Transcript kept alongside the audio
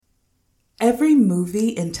Every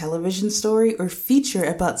movie and television story or feature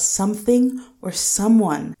about something or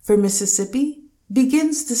someone from Mississippi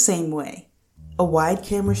begins the same way. A wide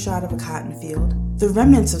camera shot of a cotton field, the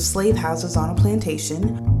remnants of slave houses on a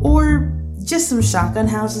plantation, or just some shotgun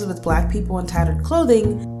houses with black people in tattered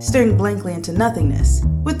clothing staring blankly into nothingness,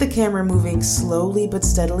 with the camera moving slowly but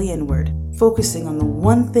steadily inward, focusing on the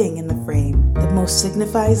one thing in the frame that most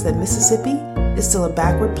signifies that Mississippi is still a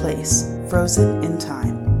backward place, frozen in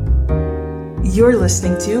time. You're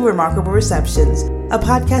listening to Remarkable Receptions, a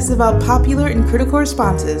podcast about popular and critical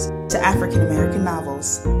responses to African American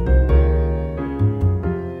novels.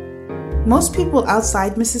 Most people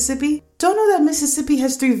outside Mississippi don't know that Mississippi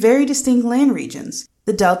has three very distinct land regions: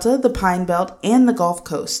 the Delta, the Pine Belt, and the Gulf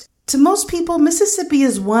Coast. To most people, Mississippi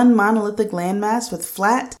is one monolithic landmass with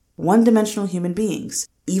flat, one-dimensional human beings,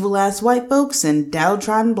 evil-ass white folks and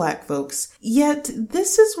downtrodden black folks. Yet,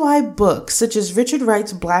 this is why books such as Richard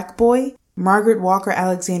Wright's Black Boy, Margaret Walker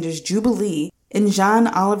Alexander's Jubilee, and John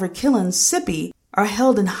Oliver Killens' Sippi are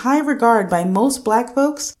held in high regard by most black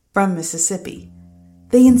folks from Mississippi.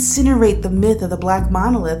 They incinerate the myth of the black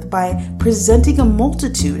monolith by presenting a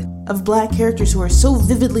multitude of black characters who are so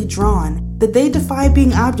vividly drawn that they defy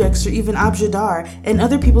being objects or even objet d'art and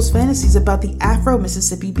other people's fantasies about the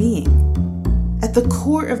Afro-Mississippi being. At the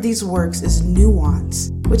core of these works is nuance,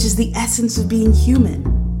 which is the essence of being human.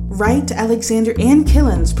 Wright, Alexander, and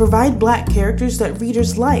Killens provide black characters that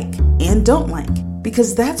readers like and don't like,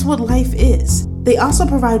 because that's what life is. They also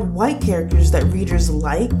provide white characters that readers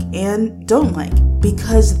like and don't like,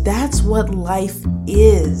 because that's what life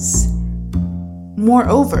is.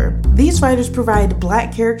 Moreover, these writers provide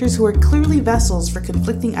black characters who are clearly vessels for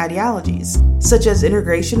conflicting ideologies, such as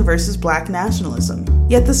integration versus black nationalism.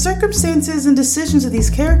 Yet the circumstances and decisions of these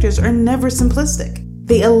characters are never simplistic.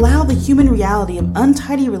 They allow the human reality of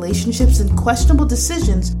untidy relationships and questionable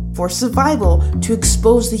decisions for survival to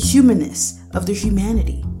expose the humanness of their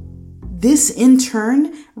humanity. This, in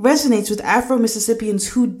turn, resonates with Afro-Mississippians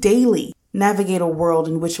who daily navigate a world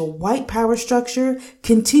in which a white power structure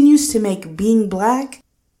continues to make being black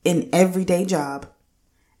an everyday job.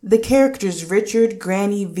 The characters Richard,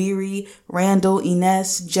 Granny, Veery, Randall,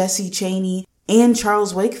 Inez, Jesse Chaney, and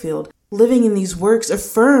Charles Wakefield living in these works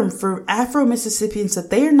affirm for Afro-Mississippians that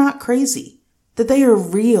they are not crazy, that they are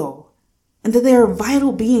real, and that they are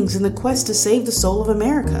vital beings in the quest to save the soul of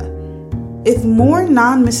America. If more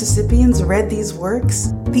non-Mississippians read these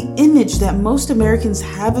works, the image that most Americans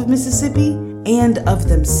have of Mississippi and of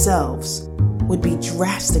themselves would be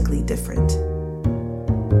drastically different.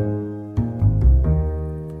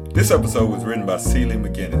 This episode was written by Liegh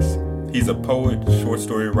McInnis. He's a poet, short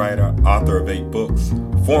story writer, author of 8 books,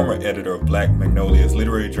 former editor of Black Magnolias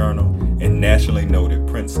Literary Journal, and nationally noted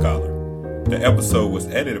print scholar. The episode was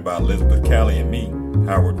edited by Elizabeth Calley and me,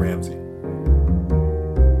 Howard Ramsey.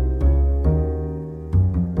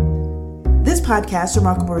 This podcast,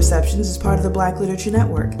 Remarkable Receptions, is part of the Black Literature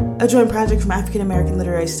Network, a joint project from African American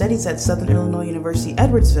Literary Studies at Southern Illinois University,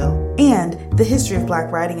 Edwardsville, and the History of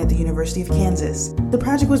Black Writing at the University of Kansas. The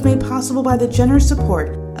project was made possible by the generous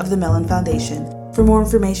support of the Mellon Foundation. For more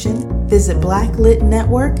information, visit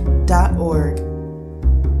blacklitnetwork.org.